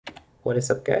What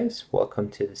is up, guys? Welcome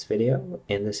to this video.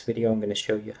 In this video I'm going to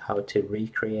show you how to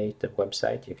recreate the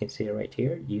website you can see right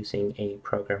here using a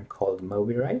program called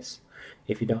Mobirise.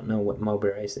 If you don't know what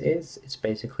Mobirise is, it's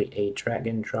basically a drag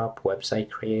and drop website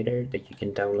creator that you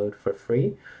can download for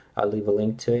free. I'll leave a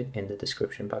link to it in the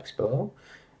description box below.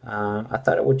 I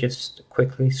thought I would just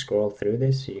quickly scroll through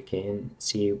this so you can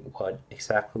see what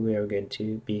exactly we are going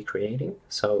to be creating.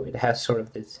 So it has sort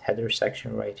of this header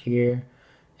section right here,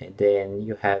 and then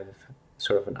you have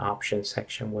sort of an option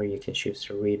section where you can choose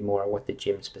to read more what the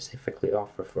gym specifically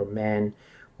offer for men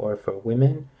or for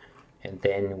women. And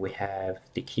then we have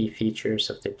the key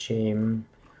features of the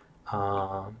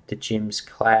gym's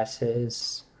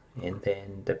classes, and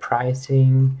then the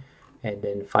pricing, and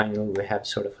then finally we have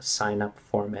sort of a sign up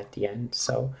form at the end.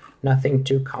 So nothing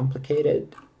too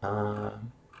complicated,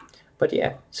 but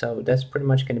yeah, so that's pretty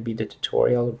much going to be the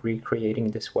tutorial of recreating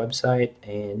this website,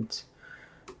 and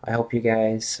I hope you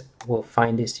guys will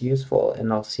find this useful,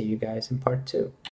 and I'll see you guys in part 2.